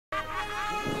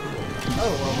Oh,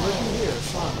 well, looky here,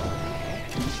 Slimer.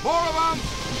 More of them!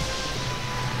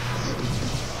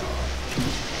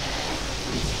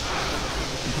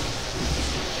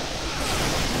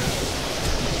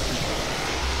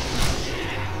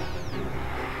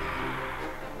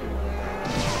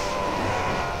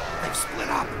 They've split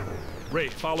up. Ray,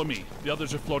 follow me. The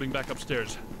others are floating back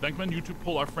upstairs. Venkman, you two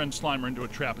pull our friend Slimer into a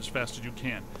trap as fast as you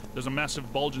can. There's a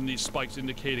massive bulge in these spikes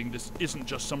indicating this isn't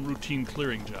just some routine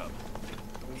clearing job.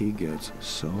 He gets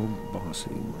so bossy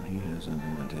when he hasn't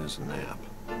had his nap.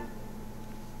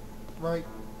 Right.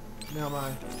 Now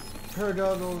my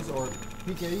paragoggles or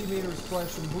PKE meters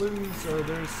flashing blue, so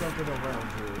there's something around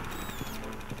here.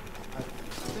 I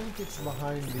think it's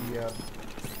behind the,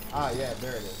 yeah,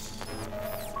 there it is.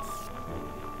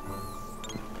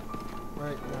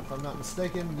 Right, now if I'm not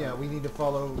mistaken, yeah, we need to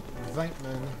follow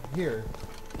Venkman here.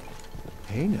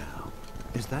 Hey now,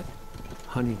 is that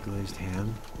honey glazed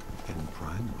ham and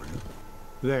prime rib?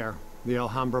 There, the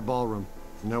Alhambra ballroom.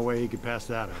 No way he could pass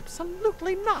that up.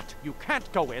 Absolutely not! You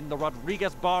can't go in. The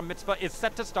Rodriguez bar mitzvah is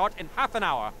set to start in half an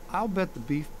hour. I'll bet the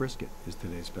beef brisket is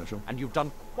today's special. And you've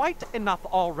done quite enough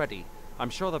already. I'm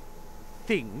sure the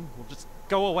thing will just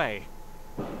go away.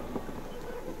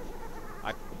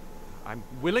 I'm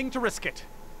willing to risk it.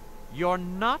 You're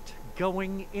not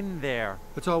going in there.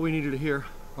 That's all we needed to hear.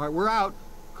 All right, we're out.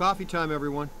 Coffee time,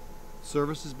 everyone.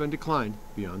 Service has been declined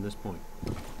beyond this point.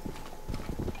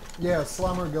 Yeah,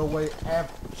 Slimer go away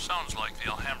after. Sounds like the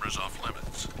Alhambra's off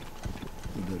limits.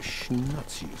 The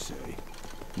schnutz, you say?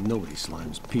 Nobody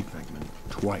slimes Pete Venkman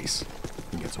twice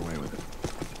and gets away with it.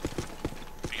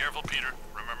 Be careful, Peter.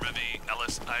 Remember the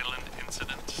Ellis Island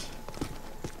incident?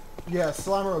 Yeah,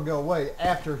 Slimer will go away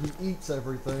after he eats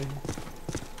everything.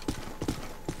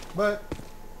 But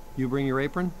You bring your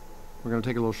apron? We're gonna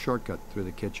take a little shortcut through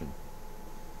the kitchen.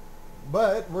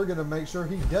 we're gonna make sure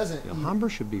he doesn't The eat. Alhambra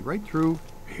should be right through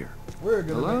here. We're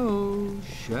gonna Hello,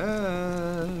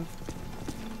 chef.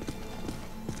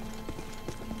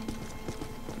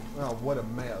 Oh, what a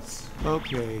mess.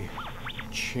 Okay,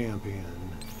 champion.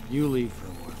 You leave for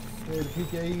work. Okay, the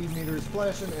PKE meter is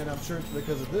flashing, and I'm sure it's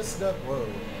because of this stuff. Whoa.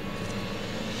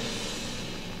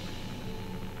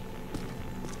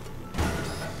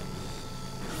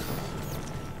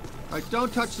 All right,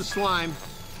 don't touch the slime.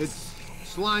 It's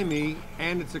slimy,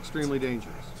 and it's extremely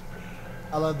dangerous.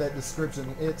 I love that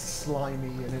description. It's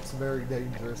slimy, and it's very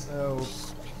dangerous. Oh,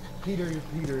 Peter.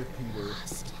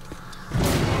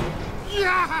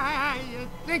 Yeah, you'd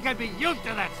think I'd be used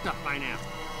to that stuff by now.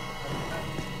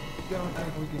 Don't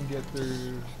think we can get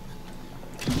through.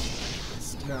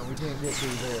 No, we can't get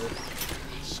through there.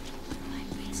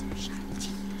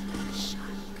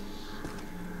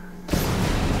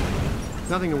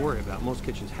 Nothing to worry about. Most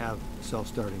kitchens have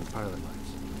self-starting pilot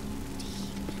lights.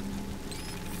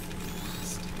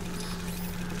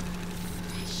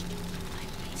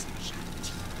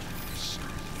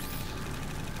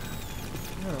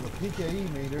 No, the PKE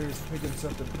meter is picking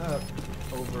something up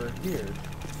over here.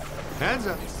 Heads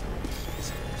up.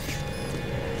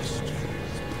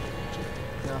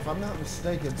 Now, if I'm not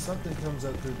mistaken, something comes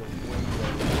up through the window.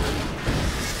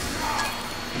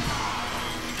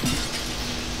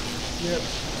 Yep.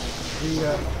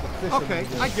 The fisherman Okay,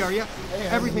 goes. I dare you. And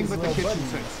Everything his but the little kitchen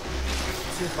buddies. sink.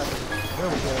 See if I can. There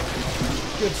we go.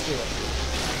 Good still.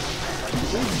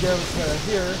 These goes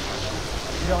here.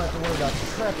 You don't have to worry about the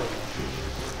trapper.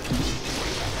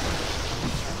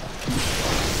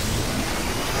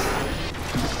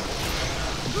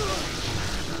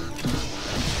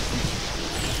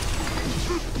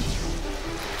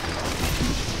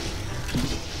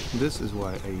 This is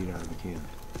why I eat out of the can.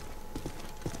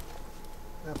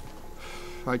 Yep.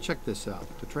 All right, check this out.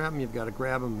 To trap them, you've got to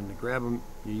grab them, and to grab them,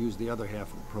 you use the other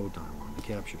half of the proton one, the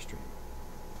capture stream.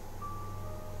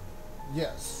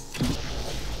 Yes.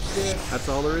 That's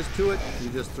all there is to it. You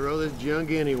just throw this junk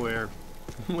anywhere.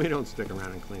 We don't stick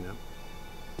around and clean up.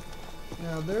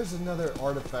 Now, there's another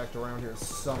artifact around here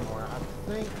somewhere.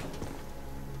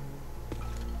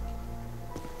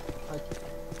 I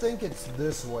think it's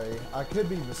this way. I could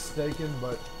be mistaken,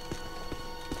 but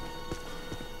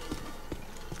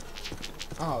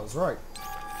I was right.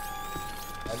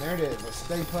 And there it is, a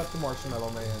Stay Puft the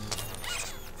Marshmallow Man.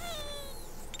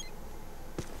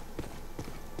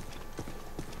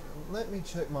 Let me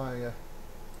check my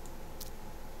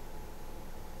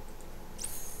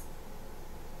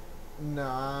no,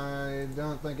 I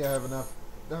don't think I have enough.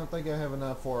 Don't think I have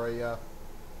enough for a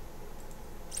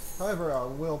however, I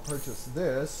will purchase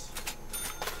this.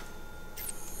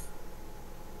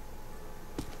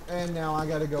 And now I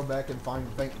gotta go back and find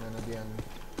Venkman again.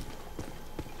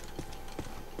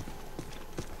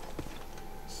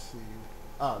 Let's see.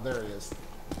 Ah, there he is.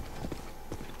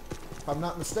 If I'm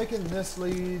not mistaken, this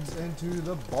leads into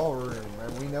the ballroom,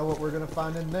 and we know what we're going to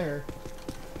find in there.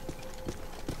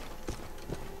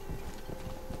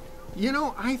 You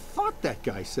know, I thought that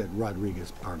guy said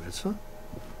Rodriguez bar mitzvah.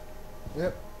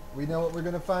 Yep, we know what we're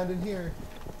going to find in here.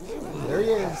 There he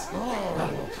is.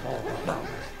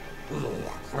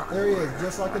 There he is,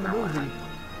 just like in the movie.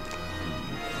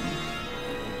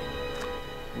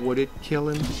 Would it kill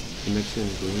him to mix in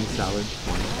green salad?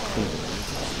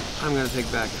 I'm going to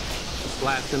take back.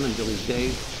 Blast him until he's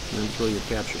dazed, and then throw your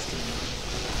capture string on.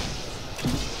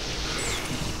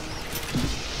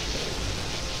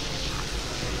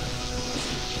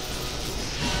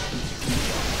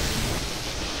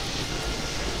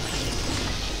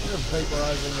 You're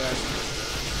vaporizing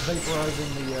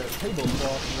the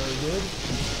tablecloth very good.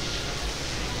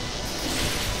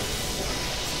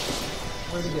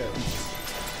 Where'd he go?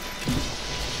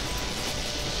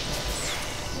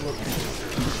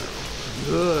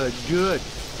 Good, good.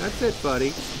 That's it, buddy.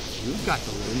 You've got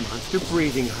the little monster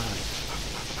breathing high.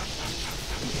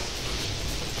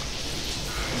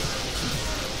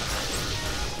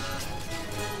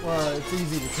 Well, it's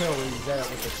easy to tell where he's at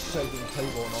with the shaking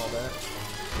table and all that.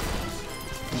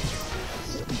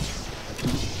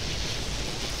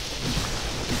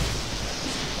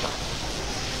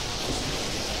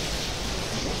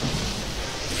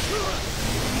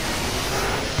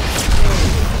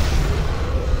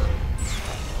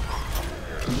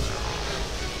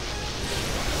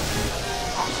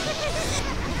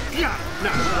 Yeah,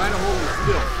 now try to hold him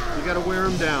still. You gotta wear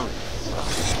him down.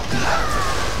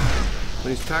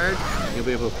 When he's tired, he'll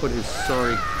be able to put his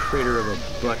sorry crater of a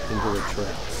butt into a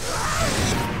trap.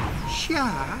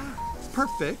 Yeah,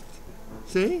 perfect.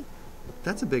 See?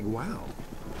 That's a big wow.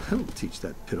 That'll teach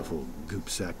that pitiful goop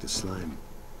sack to slime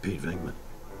Pete Venkman.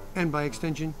 And by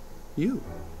extension, you.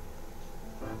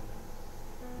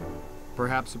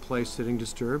 Perhaps a place sitting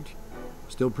disturbed,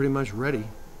 still pretty much ready.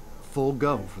 Full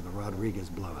go for the Rodriguez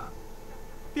blowout.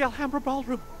 The Alhambra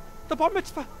ballroom. The bar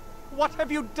mitzvah. What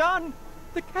have you done?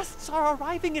 The guests are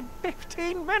arriving in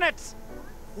 15 minutes.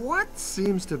 What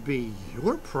seems to be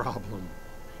your problem?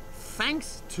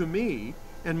 Thanks to me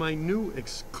and my new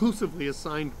exclusively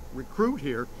assigned recruit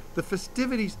here, the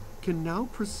festivities can now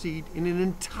proceed in an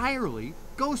entirely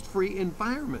ghost-free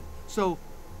environment. So,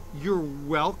 you're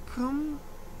welcome,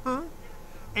 huh?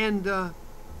 And, to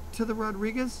the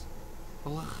Rodriguez, a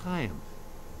l'chaim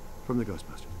from the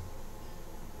Ghostbusters.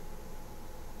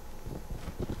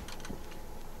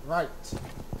 Right.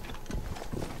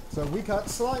 So we caught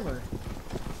Slimer.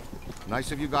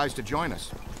 Nice of you guys to join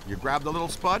us. You grabbed the little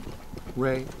spud?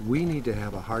 Ray, we need to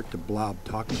have a heart-to-blob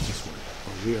talk with this one,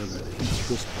 or we are going to hit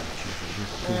this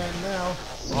bunch. And now...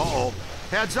 Uh-oh.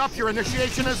 Heads up, your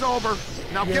initiation is over.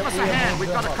 Now give us a hand. We've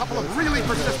got a couple of really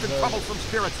persistent, troublesome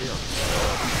spirits here.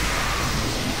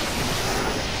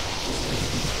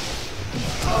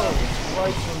 Oh,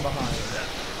 right from behind.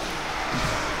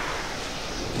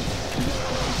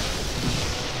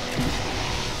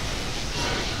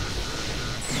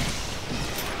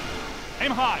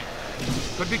 Aim high.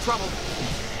 Could be trouble.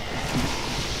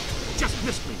 Just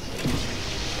missed me.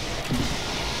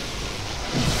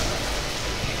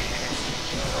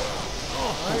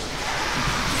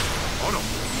 Oh no,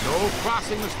 no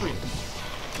crossing the stream.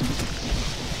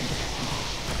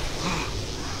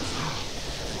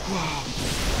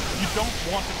 You don't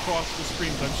want to cross the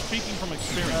streams. I'm speaking from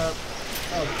experience.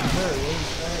 Oh, there he is.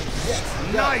 And yes,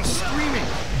 Nice screaming.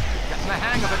 Getting the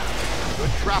hang of it.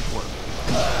 Good trap work.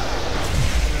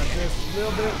 just a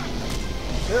little bit.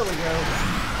 There we go.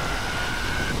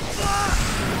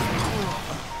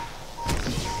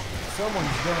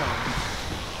 Someone's down.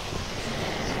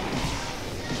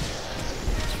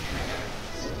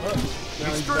 Oh, now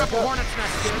You he's stirred back up a hornet's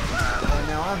nest, kid. And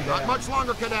now I'm down. Not much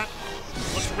longer, cadet.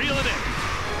 Let's reel it in.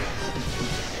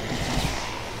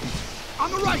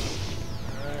 On the right.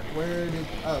 Alright, where did...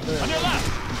 Oh, there. On your left.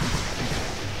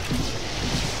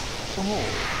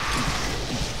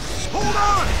 Hold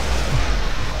on.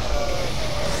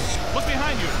 Look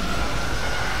behind you.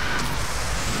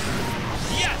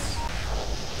 Yes.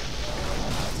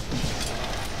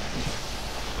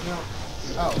 No.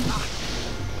 Oh.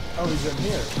 Oh, he's in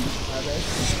here. Okay.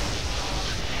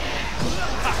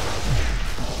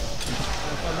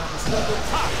 If I'm not mistaken,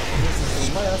 this is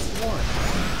the last one.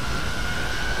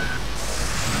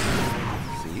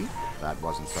 See? That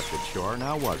wasn't such a chore,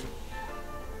 now was it?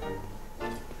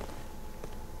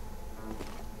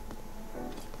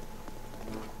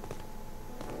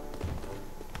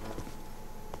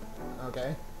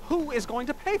 Okay. Who is going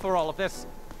to pay for all of this?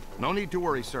 No need to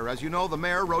worry, sir. As you know, the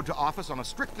mayor rode to office on a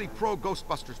strictly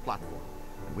pro-Ghostbusters platform.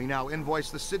 We now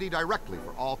invoice the city directly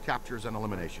for all captures and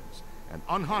eliminations. And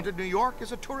unhaunted New York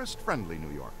is a tourist-friendly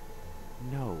New York.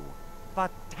 No,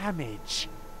 but damage.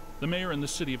 The mayor and the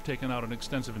city have taken out an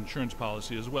extensive insurance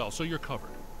policy as well, so you're covered.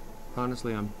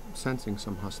 Honestly, I'm sensing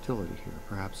some hostility here.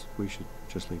 Perhaps we should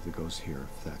just leave the ghosts here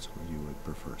if that's what you would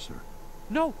prefer, sir.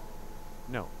 No.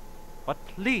 No. But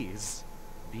please,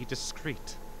 be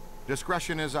discreet.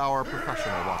 Discretion is our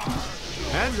professional watchman.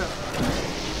 Hands up.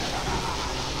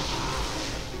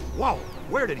 Whoa,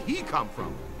 where did he come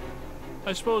from?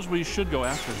 I suppose we should go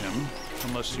after him,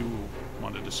 unless you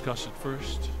want to discuss it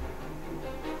first.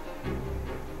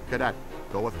 Cadet,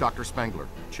 go with Dr. Spengler.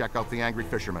 Check out the angry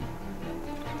fisherman.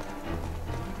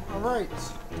 All right.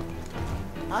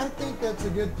 I think that's a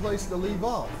good place to leave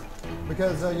off.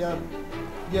 Because,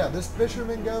 yeah, this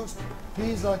fisherman ghost,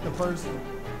 he's like the first,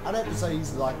 I'd have to say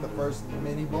he's like the first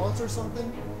mini-boss or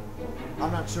something.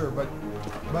 I'm not sure, but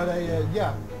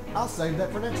yeah, I'll save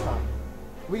that for next time.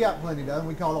 We got plenty done.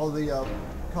 We caught all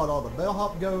the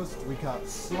bellhop ghosts, we caught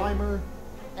Slimer,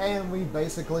 and we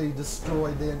basically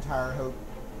destroyed the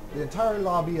entire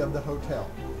lobby of the hotel.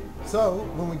 So,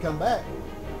 when we come back,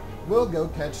 we'll go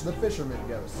catch the fisherman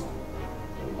ghost.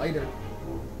 Later.